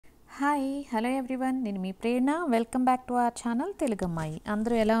Hi hello everyone, నేను మీ ప్రేరణ. Welcome back to our channel తెలుగమ్మాయి.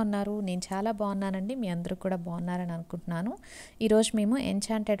 అందరూ ఎలా ఉన్నారు? నేను చాలా బాగున్నానండి. మీ అందరూ కూడా బాగున్నారని అనుకుంటున్నాను. ఈరోజు మేము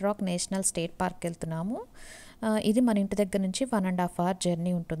enchanted rock national state park వెళ్తున్నాము. ఇది మన ఇంటి దగ్గర నుంచి 1.5 hour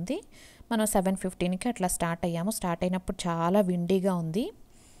జర్నీ ఉంటుంది. మనం 7:15కి అట్లా స్టార్ట్ అయ్యాము. స్టార్ట్ అయినప్పుడు చాలా విండీగా ఉంది.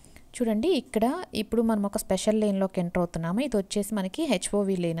 చూడండి, ఇక్కడ ఇప్పుడు మనం ఒక స్పెషల్ లేన్లోకి ఎంటర్ అవుతున్నాము. ఇది వచ్చేసి మనకి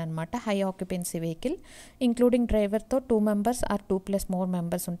హెచ్ఓవి లేన్ అనమాట, హై ఆక్యుపెన్సీ వెహికల్. ఇంక్లూడింగ్ డ్రైవర్తో 2 members ఆర్ 2+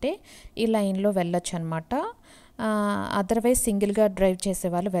 members ఉంటే ఈ లైన్లో వెళ్ళొచ్చు అనమాట. అదర్వైజ్ సింగిల్గా డ్రైవ్ చేసే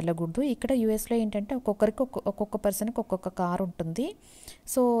వాళ్ళు వెళ్ళకూడదు. ఇక్కడ యూఎస్లో ఏంటంటే ఒక్కొక్క పర్సన్కి ఒక్కొక్క కార్ ఉంటుంది.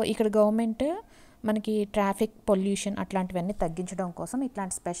 సో ఇక్కడ గవర్నమెంట్ మనకి ట్రాఫిక్ పొల్యూషన్ అట్లాంటివన్నీ తగ్గించడం కోసం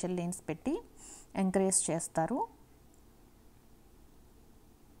ఇట్లాంటి స్పెషల్ లేన్స్ పెట్టి ఎంకరేజ్ చేస్తారు.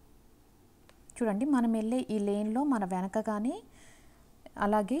 చూడండి, మనం వెళ్ళే ఈ లేన్లో మన వెనక కానీ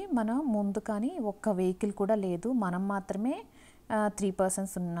అలాగే మన ముందు కానీ ఒక్క వెహికల్ కూడా లేదు. మనం మాత్రమే 3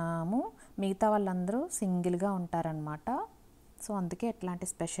 persons ఉన్నాము. మిగతా వాళ్ళందరూ సింగిల్గా ఉంటారనమాట. సో అందుకే ఎట్లాంటి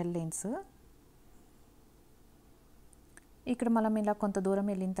స్పెషల్ లేన్స్. ఇక్కడ మనం ఇలా కొంత దూరం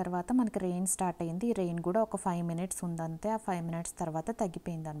వెళ్ళిన తర్వాత మనకి రెయిన్ స్టార్ట్ అయింది. ఈ రెయిన్ కూడా ఒక 5 minutes ఉందంతే. ఆ 5 minutes తర్వాత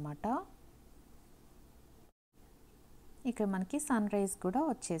తగ్గిపోయింది అనమాట. ఇక్కడ మనకి సన్ రైజ్ కూడా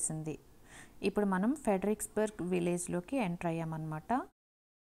వచ్చేసింది. ఇప్పుడు మనం ఫెడరిక్స్బర్గ్ విలేజ్లోకి ఎంటర్ అయ్యామన్నమాట.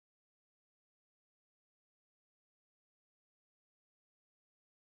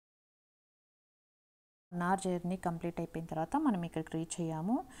 అవర్ జర్నీ కంప్లీట్ అయిపోయిన తర్వాత మనం ఇక్కడికి రీచ్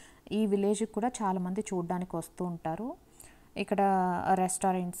అయ్యాము. ఈ విలేజ్కి కూడా చాలామంది చూడడానికి వస్తూ ఉంటారు. ఇక్కడ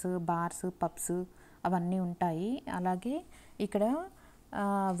రెస్టారెంట్స్, బార్స్, పబ్స్ అవన్నీ ఉంటాయి. అలాగే ఇక్కడ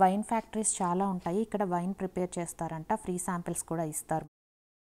వైన్ ఫ్యాక్టరీస్ చాలా ఉంటాయి. ఇక్కడ వైన్ ప్రిపేర్ చేస్తారంట. ఫ్రీ శాంపిల్స్ కూడా ఇస్తారు.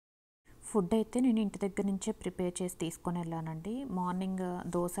 ఫుడ్ అయితే నేను ఇంటి దగ్గర నుంచే ప్రిపేర్ చేసి తీసుకొని వెళ్ళానండి. మార్నింగ్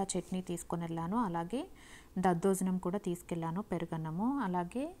దోశ చట్నీ తీసుకొని వెళ్ళాను. అలాగే దద్దోజనం కూడా తీసుకెళ్ళాను, పెరుగన్నము.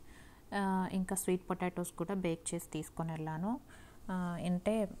 అలాగే ఇంకా స్వీట్ పొటాటోస్ కూడా బేక్ చేసి తీసుకొని వెళ్ళాను.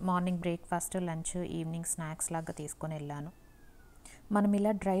 అంటే morning breakfast, lunch, evening snacks లాగా తీసుకొని వెళ్ళాను. మనం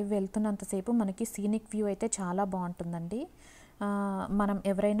ఇలా డ్రైవ్ వెళ్తున్నంతసేపు మనకి సీనిక్ వ్యూ అయితే చాలా బాగుంటుందండి. మనం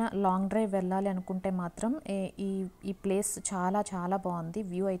ఎవరైనా లాంగ్ డ్రైవ్ వెళ్ళాలి అనుకుంటే మాత్రం ఈ ప్లేస్ చాలా చాలా బాగుంది.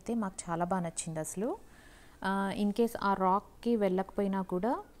 వ్యూ అయితే మాకు చాలా బాగా నచ్చింది అసలు. ఇన్ కేస్ ఆ రాక్కి వెళ్ళకపోయినా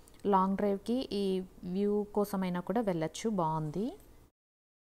కూడా లాంగ్ డ్రైవ్కి ఈ వ్యూ కోసమైనా కూడా వెళ్ళచ్చు, బాగుంది.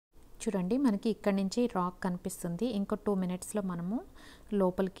 చూడండి, మనకి ఇక్కడ నుంచి రాక్ కనిపిస్తుంది. ఇంకో 2 minutesలో మనము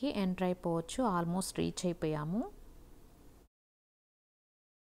లోపలికి ఎంటర్ అయిపోవచ్చు. ఆల్మోస్ట్ రీచ్ అయిపోయాము.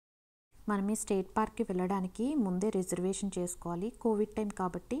 మనం ఈ స్టేట్ పార్క్కి వెళ్ళడానికి ముందే రిజర్వేషన్ చేసుకోవాలి. కోవిడ్ టైం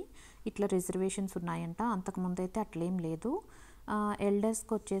కాబట్టి ఇట్లా రిజర్వేషన్స్ ఉన్నాయంట. అంతకుముందు అయితే అట్లేం లేదు.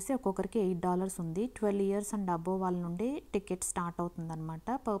 ఎల్డర్స్కి వచ్చేసి ఒక్కొక్కరికి $8 ఉంది. 12 years అండ్ అబోవ్ వాళ్ళ నుండి టికెట్ స్టార్ట్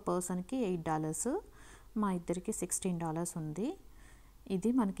అవుతుందన్నమాట. పర్ పర్సన్కి $8. మా ఇద్దరికి $16 ఉంది. ఇది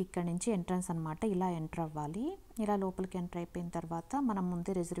మనకి ఇక్కడ నుంచి ఎంట్రన్స్ అనమాట. ఇలా ఎంటర్ అవ్వాలి. ఇలా లోపలికి ఎంటర్ అయిపోయిన తర్వాత మనం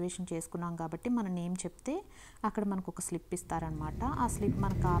ముందే రిజర్వేషన్ చేసుకున్నాం కాబట్టి మన నేమ్ చెప్తే అక్కడ మనకు ఒక స్లిప్ ఇస్తారనమాట. ఆ స్లిప్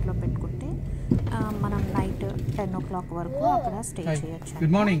మన కార్లో పెట్టుకుంటే మనం నైట్ 10 o'clock వరకు అక్కడ స్టే చేయొచ్చు.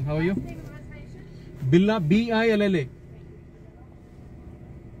 Good morning, how are you? Billa BILLA.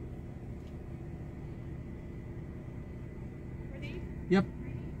 Yep.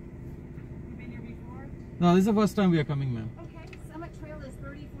 You've been here before? No, this is the first time we are coming, ma'am. Okay, Summit Trail is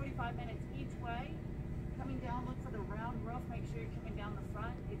 30-45 minutes each way. Coming down, look for the round roof. Make sure you're coming down the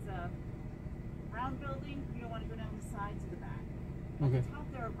front. It's a round building. You don't want to go down the sides or the back. Okay. At the top,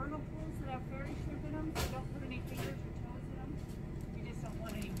 there are vernal pools that have fairy shrimp in them, so don't put any fingers or toes in them. You just don't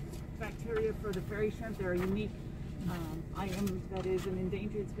want any bacteria for the fairy shrimp. They're a unique item that is an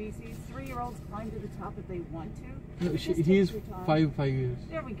endangered species. 3-year-olds climb to the top if they want to. No, he is 5 years.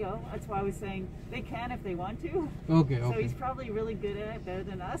 There we go. That's why I was saying they can if they want to. Okay, So okay. he's probably really good at it, better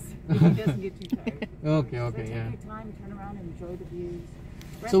than us. He doesn't get too tired. Okay, okay, So yeah. take your time, turn around, and enjoy the views.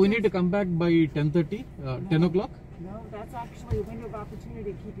 So we need to come back by 10:30, 10 o'clock? No, that's actually a window of opportunity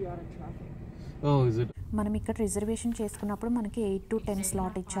to keep you out of traffic. Oh, is it? మనం ఇక్కడ reservation చేసుకున్నప్పుడు మనకి 8 to 10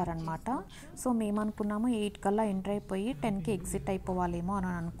 slot ఇచ్చారనమాట. So మేము అనుకున్నాము 8 కల్లా enter అయిపోయి 10కి ఎగ్జిట్ అయిపోవాలేమో అని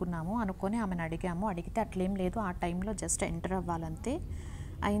అనుకొని ఆమెను అడిగాము. అడిగితే అట్లేం లేదు, ఆ టైంలో జస్ట్ ఎంటర్ అవ్వాలంతే.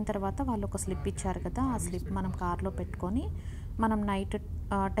 అయిన తర్వాత వాళ్ళు ఒక స్లిప్ ఇచ్చారు కదా, ఆ స్లిప్ మనం కార్లో పెట్టుకొని మనం నైట్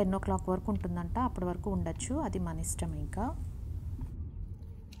 10 o'clock వరకు ఉంటుందంట. అప్పటి వరకు ఉండొచ్చు, అది మన ఇష్టం. ఇంకా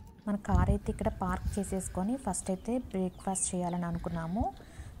మన కార్ అయితే ఇక్కడ పార్క్ చేసేసుకొని ఫస్ట్ అయితే బ్రేక్ఫాస్ట్ చేయాలని అనుకున్నాము.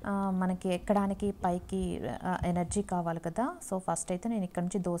 మనకి ఎక్కడానికి పైకి ఎనర్జీ కావాలి కదా. సో ఫస్ట్ అయితే నేను ఇక్కడ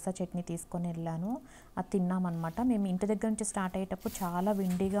నుంచి దోశ చట్నీ తీసుకొని వెళ్ళాను. అది తిన్నామన్నమాట. మేము ఇంటి దగ్గర నుంచి స్టార్ట్ అయ్యేటప్పుడు చాలా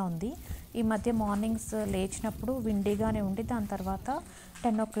విండీగా ఉంది. ఈ మధ్య మార్నింగ్స్ లేచినప్పుడు విండీగానే ఉండి దాని తర్వాత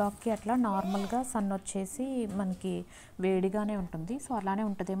 10 o'clockకి అట్లా నార్మల్గా సన్ వచ్చేసి మనకి వేడిగానే ఉంటుంది. సో అలానే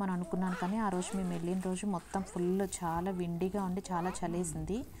ఉంటుందేమో అని అనుకున్నాను, కానీ ఆ రోజు మేము వెళ్ళిన రోజు మొత్తం ఫుల్ చాలా విండీగా ఉండి చాలా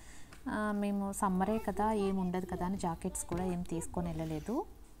చలేసింది. మేము సమ్మరే కదా ఏం ఉండదు కదా అని జాకెట్స్ కూడా ఏం తీసుకొని వెళ్ళలేదు.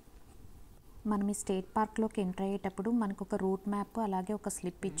 మనం ఈ స్టేట్ పార్క్లోకి ఎంటర్ అయ్యేటప్పుడు మనకు ఒక రూట్ మ్యాప్ అలాగే ఒక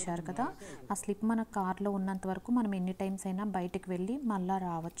స్లిప్ ఇచ్చారు కదా. ఆ స్లిప్ మన కార్లో ఉన్నంత వరకు మనం ఎన్ని టైమ్స్ అయినా బయటకు వెళ్ళి మళ్ళీ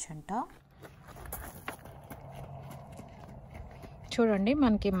రావచ్చంట. చూడండి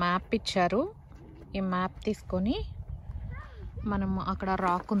మనకి మ్యాప్ ఇచ్చారు. ఈ మ్యాప్ తీసుకొని మనం అక్కడ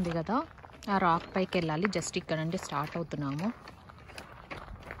రాక్ ఉంది కదా, ఆ రాక్ పైకి వెళ్ళాలి. జస్ట్ ఇక్కడ నుండి స్టార్ట్ అవుతున్నాము.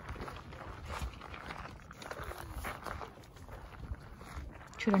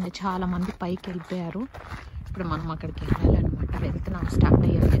 చూడండి చాలా మంది పైకి వెళ్ళిపోయారు. ఇప్పుడు మనం అక్కడికి వెళ్ళాలన్నమాట. వెళ్తున్నాం, స్టార్ట్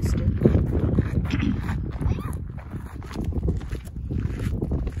అయ్యాం జస్ట్.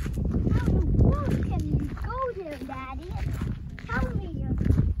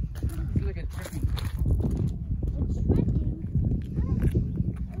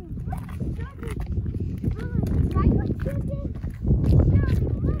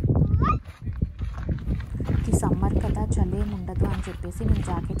 సమ్మర్ కదా చలి ఏమి ఉండదు అని చెప్పేసి నేను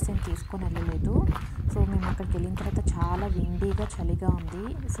జాకెట్స్ ఏం తీసుకొని వెళ్ళలేదు. సో మేము అక్కడికి వెళ్ళిన తర్వాత చాలా విండీగా చలిగా ఉంది.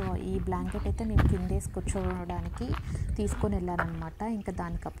 సో ఈ బ్లాంకెట్ అయితే నేను కిందేసి కూర్చోవడానికి తీసుకొని వెళ్ళానమాట. ఇంకా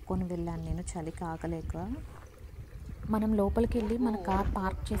దాన్ని కప్పుకొని వెళ్ళాను నేను, చలికి ఆగలేక. మనం లోపలికి వెళ్ళి మన కార్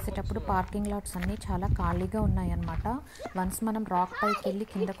పార్క్ చేసేటప్పుడు పార్కింగ్ లాట్స్ అన్నీ చాలా ఖాళీగా ఉన్నాయన్నమాట. వన్స్ మనం రాక్ పైకి వెళ్ళి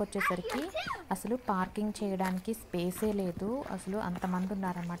కిందకు వచ్చేసరికి అసలు పార్కింగ్ చేయడానికి స్పేసే లేదు. అసలు అంతమంది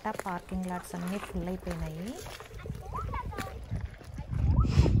ఉన్నారన్నమాట. పార్కింగ్ లాట్స్ అన్నీ ఫుల్ అయిపోయినాయి.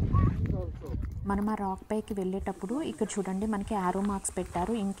 మనం ఆ రాక్ పైకి వెళ్ళేటప్పుడు ఇక్కడ చూడండి మనకి యారో మార్క్స్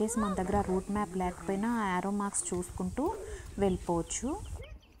పెట్టారు. ఇన్ కేస్ మన దగ్గర రూట్ మ్యాప్ లేకపోయినా ఆ యారో మార్క్స్ చూసుకుంటూ వెళ్ళిపోవచ్చు.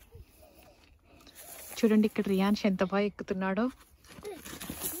 చూడండి ఇక్కడ రియాన్ష్ ఎంత బాగా ఎక్కుతున్నాడో.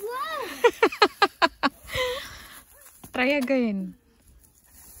 Try again.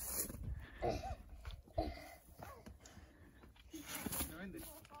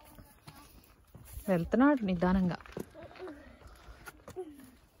 వెళ్తున్నాడు నిదానంగా.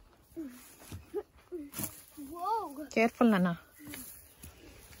 కేర్ఫుల్ నాన్న.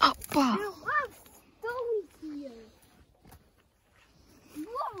 అబ్బా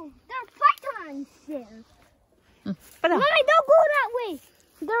Mommy, don't go that way.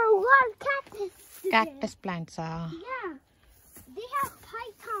 There are a lot of cactus plants. Yeah, they have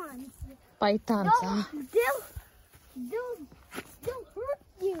pythons. Pythons. They'll hurt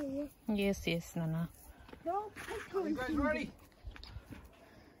you. Yes, Nana. They're pythons. Are you guys ready?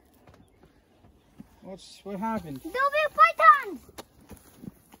 What happened? There'll be pythons.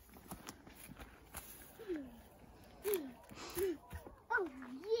 Oh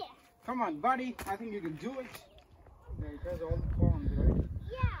yeah. Come on, buddy. I think you can do it. Yeah, it has all the thorns, right?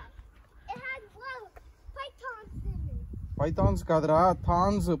 Yeah. It has pythons in it. Pythons kadra,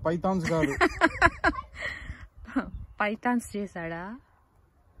 thorns, pythons kadu. Pythons చేశాడా?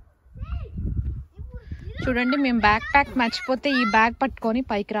 చూడండి మేము back pack మర్చిపోతే ఈ bag పట్టుకొని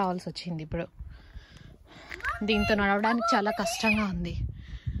పైకి రావాల్సి వచ్చింది. ఇప్పుడు దీంతో నడవడానికి చాలా కష్టంగా ఉంది.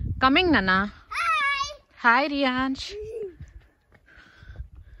 కమింగ్ నాన్న. హాయ్ రియాన్ష్.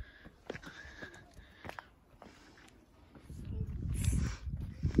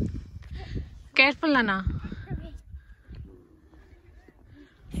 కేర్ఫుల్ నాన్న.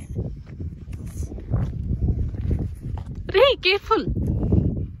 రే కేర్ఫుల్.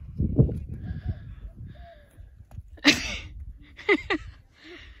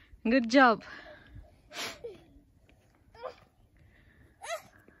 Good job.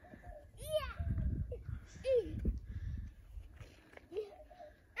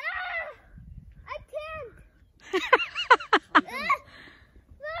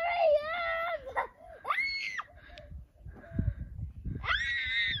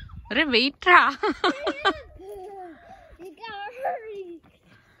 అరే వెయిట్ రా.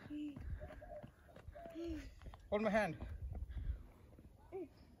 Hold my hand.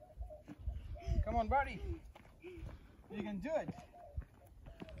 Come on, buddy. You can do it.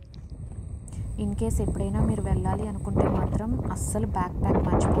 In case ఎప్పుడైనా మీరు వెళ్ళాలి అనుకుంటే మాత్రం అస్సలు బ్యాక్ ప్యాక్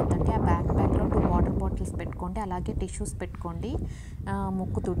మర్చిపోద్దండి. ఆ బ్యాక్ ప్యాక్లో 2 వాటర్ బాటిల్స్ పెట్టుకోండి, అలాగే టిష్యూస్ పెట్టుకోండి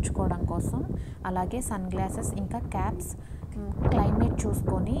ముక్కు తుడుచుకోవడం కోసం, అలాగే సన్ గ్లాసెస్, ఇంకా క్యాప్స్. క్లైమేట్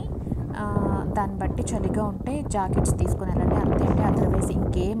చూసుకొని దాన్ని బట్టి చలిగా ఉంటే జాకెట్స్ తీసుకొని వెళ్ళండి. అంతే అండి, అదర్వైజ్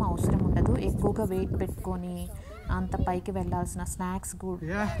ఇంకేం అవసరం ఉండదు. ఎక్కువగా వెయిట్ పెట్టుకొని అంత పైకి వెళ్ళాల్సిన స్నాక్స్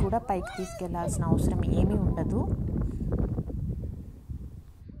కూడా పైకి తీసుకెళ్లాల్సిన అవసరం ఏమీ ఉండదు.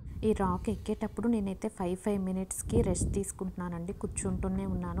 ఈ రాక్ ఎక్కేటప్పుడు నేనైతే 5 మినిట్స్కి రెస్ట్ తీసుకుంటున్నానండి, కూర్చుంటూనే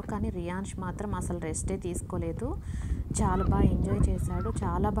ఉన్నాను. కానీ రియాన్ష్ మాత్రం అసలు రెస్టే తీసుకోలేదు, చాలా బాగా ఎంజాయ్ చేశాడు,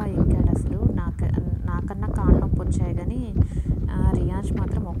 చాలా బాగా ఎక్కాడు. అసలు నాకన్నా కాళ్ళ నొప్పి వచ్చాయి కానీ రియాన్ష్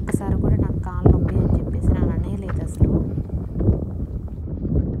మాత్రం ఒక్కసారి కూడా నాకు కాళ్ళ నొప్పి అని చెప్పేసి నేను అనేలేదు అసలు.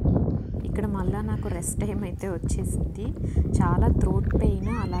 ఇక్కడ మళ్ళీ నాకు రెస్ట్ టైం అయితే వచ్చేసింది. చాలా థ్రోట్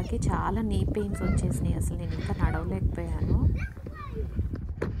పెయిన్ అలాగే చాలా నీ పెయిన్స్ వచ్చేసినాయి. అసలు నేను ఇంకా నడవలేకపోయాను.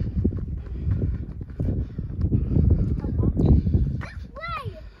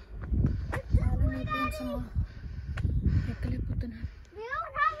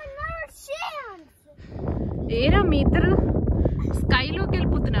 ఏరా మీ ఇద్దరు స్కైలోకి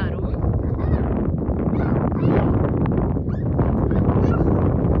వెళ్ళిపోతున్నారు.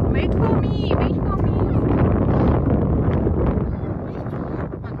 వెయిట్ ఫర్ మీ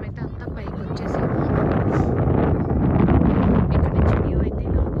మనమైతే అంతా పైకి వచ్చేసాము. ఇక్కడ నుంచి వ్యూ అయితే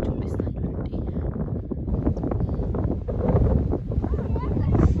నాకు చూపిస్తాను చూడండి.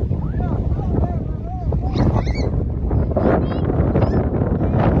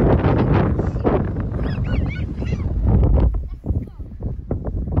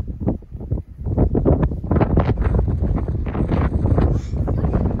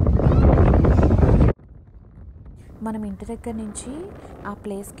 మనం ఇంటి దగ్గర నుంచి ఆ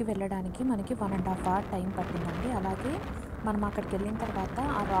ప్లేస్కి వెళ్ళడానికి మనకి 1.5 hour టైం పట్టిందండి. అలాగే మనం అక్కడికి వెళ్ళిన తర్వాత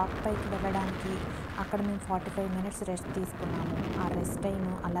ఆ రాక్ పైకి వెళ్ళడానికి అక్కడ మేము 45 మినిట్స్ రెస్ట్ తీసుకున్నాము. ఆ రెస్ట్ టైం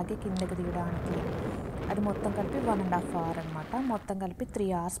అలాగే కిందకి దిగడానికి అది మొత్తం కలిపి 1.5 hour అనమాట. మొత్తం కలిపి 3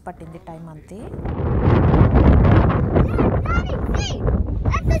 hours పట్టింది టైం అంతే.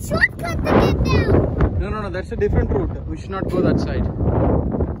 No, that's a different route. We should not go that side.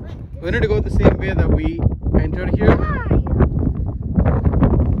 We need to go the same way that we entered here.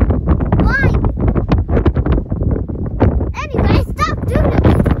 Why? Anyway, stop doing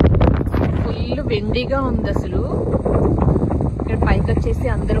it. Full విండీగా ఉంది అసలు. ఇక్కడ పైకి వచ్చేసి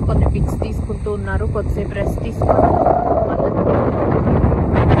అందరూ కొన్ని పిక్స్ తీసుకుంటూ ఉన్నారు, కొద్దిసేపు రెస్ట్ తీసుకున్నారు.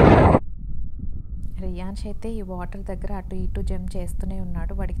 రియాన్ష్ అయితే ఈ వాటర్ దగ్గర అటు ఇటు జంప్ చేస్తూనే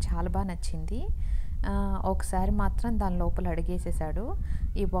ఉన్నాడు, వాడికి చాలా బాగా నచ్చింది. ఒకసారి మాత్రం దాని లోపల అడిగేసేసాడు.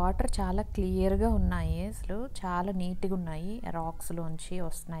 ఈ వాటర్ చాలా క్లియర్గా ఉన్నాయి, అసలు చాలా నీట్గా ఉన్నాయి, రాక్స్లోంచి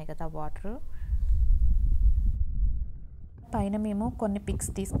వస్తున్నాయి కదా వాటర్. పైన మేము కొన్ని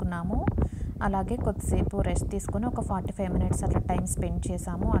పిక్స్ తీసుకున్నాము, అలాగే కొద్దిసేపు రెస్ట్ తీసుకుని ఒక 45 మినిట్స్ అట్లా టైం స్పెండ్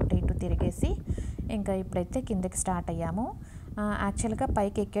చేసాము, అటు ఇటు తిరిగేసి ఇంకా ఇప్పుడైతే కిందకి స్టార్ట్ అయ్యాము. యాక్చువల్గా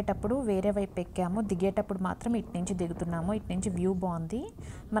పైకి ఎక్కేటప్పుడు వేరే వైపు ఎక్కాము, దిగేటప్పుడు మాత్రం ఇటు నుంచి దిగుతున్నాము. ఇటు నుంచి వ్యూ బాగుంది.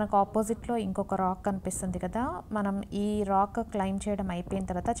 మనకు ఆపోజిట్లో ఇంకొక రాక్ కనిపిస్తుంది కదా, మనం ఈ రాక్ క్లైమ్ చేయడం అయిపోయిన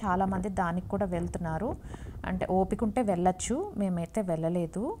తర్వాత చాలామంది దానికి కూడా వెళ్తున్నారు. అంటే ఓపిక ఉంటే వెళ్ళచ్చు, మేమైతే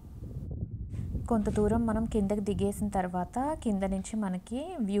వెళ్ళలేదు. కొంత దూరం మనం కిందకి దిగేసిన తర్వాత కింద నుంచి మనకి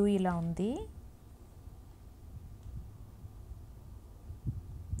వ్యూ ఇలా ఉంది.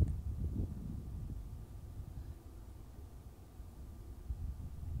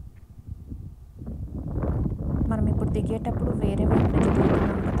 మనం ఇప్పుడు దిగేటప్పుడు వేరే వైపు నుంచి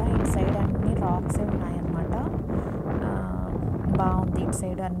దిగుతున్నాం కదా, ఇటు సైడ్ అన్ని రాక్సే ఉన్నాయన్నమాట. బాగుంది, ఇటు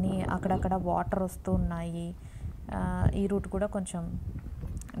సైడ్ అన్నీ అక్కడక్కడ వాటర్ వస్తూ ఉన్నాయి. ఈ రూట్ కూడా కొంచెం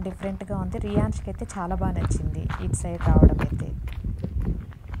డిఫరెంట్గా ఉంది. రియాన్ష్కి అయితే చాలా బాగా నచ్చింది ఇటు సైడ్ రావడం అయితే.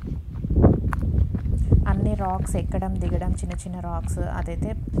 అన్ని రాక్స్ ఎక్కడం దిగడం, చిన్న చిన్న రాక్స్,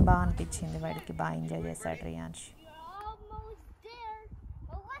 అదైతే బాగా అనిపించింది వాడికి, బాగా ఎంజాయ్ చేశాడు Riyansh.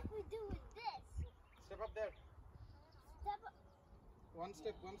 One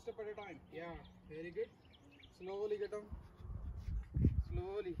step at a time. Yeah, very good. Slowly get down.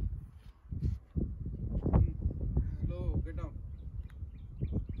 Slowly. Slow, get down.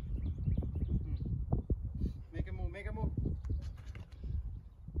 Make a move.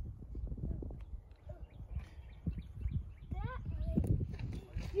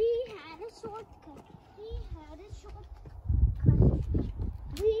 We had a shortcut.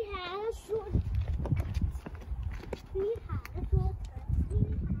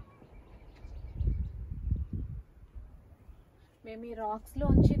 మేము ఈ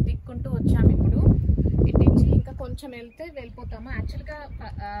రాక్స్లోంచి దిక్కుంటూ వచ్చాము. ఇప్పుడు ఇటు నుంచి ఇంకా కొంచెం వెళ్తే వెళ్ళిపోతాము. యాక్చువల్గా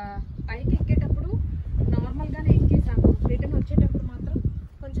పైకి ఎక్కేటప్పుడు నార్మల్గానే ఎక్కేసాము, రిటర్న్ వచ్చేటప్పుడు మాత్రం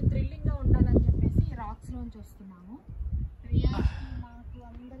కొంచెం థ్రిల్లింగ్గా ఉండాలని చెప్పేసి రాక్స్లోంచి వస్తున్నాము. రియాకి మాకు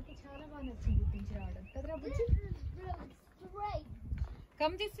అందరికీ చాలా బాగా నచ్చింది ఇటు నుంచి రావడం కదరా బుజ్జి.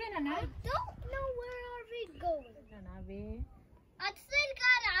 కమ్ దిస్ వే నాన్న. I don't know where are we going. నావే Outside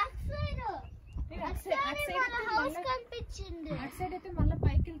మన house కనిపించింది. అటు సైడ్ అయితే మళ్ళీ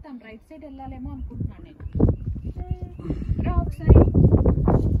పైకి వెళ్తాం, రైట్ సైడ్ వెళ్ళాలేమో అనుకుంటున్నాను నేను. రా ఒకసారి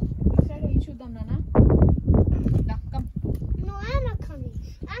వెళ్ళి చూద్దాం నాన్న. No, I'm not coming.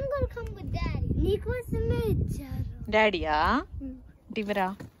 I'm gonna come with Daddy. నీకోసమే ఇచ్చారు. డాడీయా? దివరా.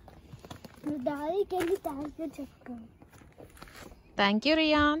 నువ్వు డాడీకి వెళ్ళి థ్యాంక్ యూ చెప్పు. Thank you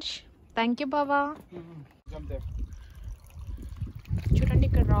Riyansh. Thank you బావా. చూడండి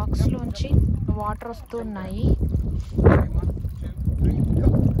ఇక్కడ రాక్స్ లోంచి వాటర్ వస్తూ ఉన్నాయి.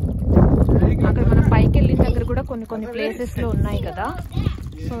 అక్కడ మనం పైకి వెళ్ళిన దగ్గర కూడా కొన్ని కొన్ని ప్లేసెస్ లో ఉన్నాయి కదా,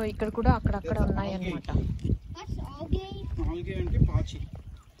 సో ఇక్కడ కూడా అక్కడక్కడ ఉన్నాయి అన్నమాట. ఆల్గే అంటే పాచి.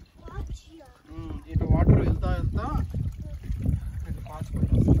 ఇటు వాటర్ వెళ్తా వెళ్తా ఇటు పాచి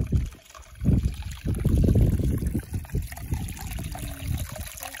పట్టేస్తుంది.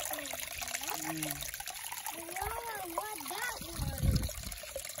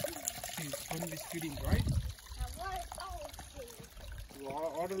 It's skidding, right?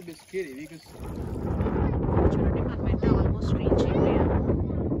 Water will be scary because చూడండి మనమైతే ఆల్మోస్ట్ రీచ్ అయిపోయాము.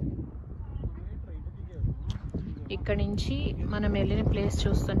 ఇక్కడ నుంచి మనం వెళ్ళిన ప్లేస్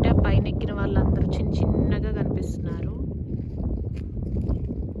చూస్తుంటే ఆ పైన ఎక్కిన వాళ్ళందరూ చిన్న చిన్నగా కనిపిస్తున్నారు.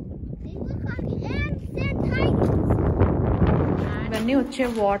 ఇవన్నీ వచ్చే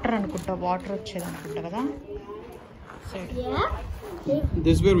వాటర్ అనుకుంటా, వాటర్ వచ్చేది అనుకుంటా కదా.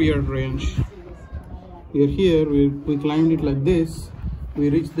 this is where we are range. We are here. We climbed it like this. We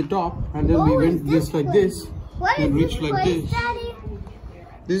reached the top and then we went just like this and reached like this.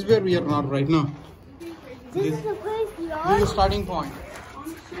 This is where we are not right now. This is the starting point.